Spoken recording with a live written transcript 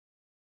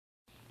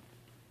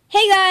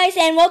Hey guys,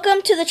 and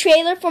welcome to the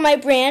trailer for my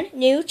brand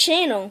new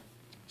channel.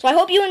 So I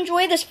hope you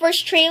enjoy this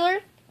first trailer,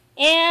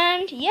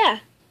 and yeah.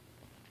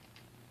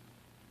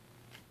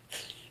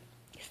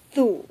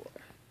 Thor,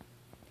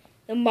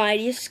 the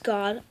mightiest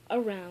god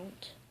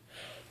around.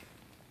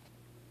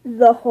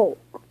 The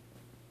Hulk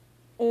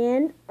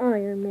and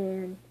Iron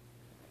Man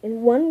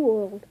in one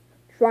world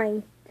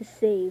trying to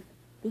save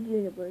the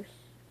universe.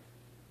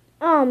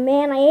 Oh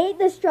man, I hate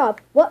this job.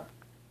 What?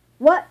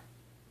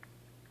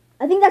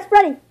 I think that's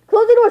Freddy.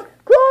 Close the doors.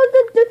 Close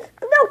the doors.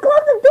 No,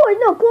 close the doors.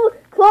 No,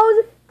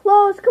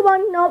 close. Come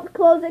on. No,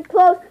 close it.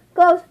 Close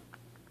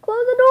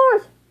the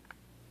doors.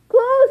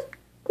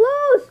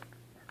 Close.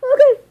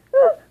 Okay.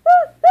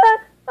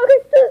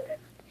 Okay.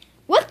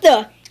 What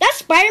the? That's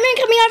Spider-Man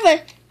coming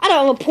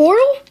out of a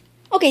portal?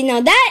 Okay,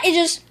 now that is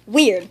just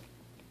weird.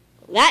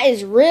 That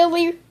is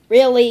really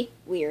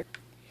weird.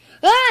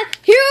 Ah!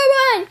 Hero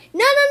run!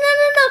 No!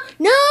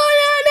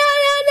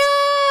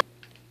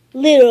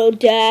 Little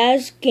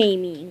Daz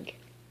Gaming.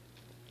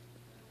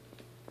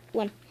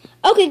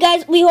 Okay,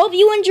 guys, we hope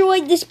you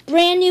enjoyed this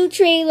brand new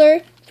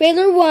trailer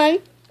 1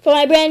 for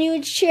my brand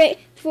new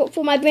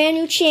for my brand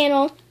new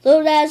channel,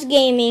 Little Daz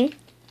Gaming,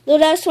 Little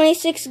Daz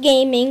 26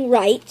 Gaming,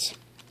 right?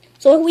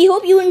 So we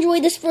hope you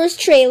enjoyed this first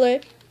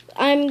trailer.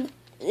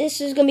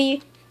 This is gonna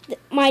be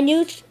my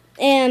new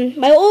and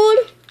my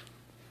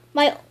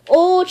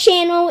old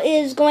channel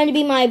is going to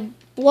be my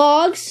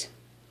blogs.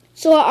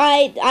 So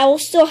I will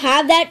still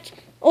have that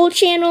old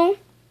channel,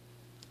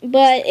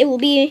 but it will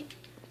be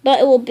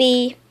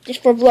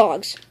just for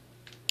vlogs.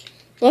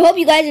 So I hope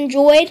you guys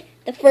enjoyed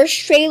the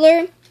first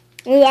trailer,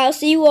 and I'll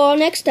see you all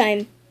next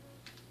time.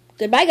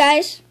 Goodbye,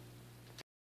 guys.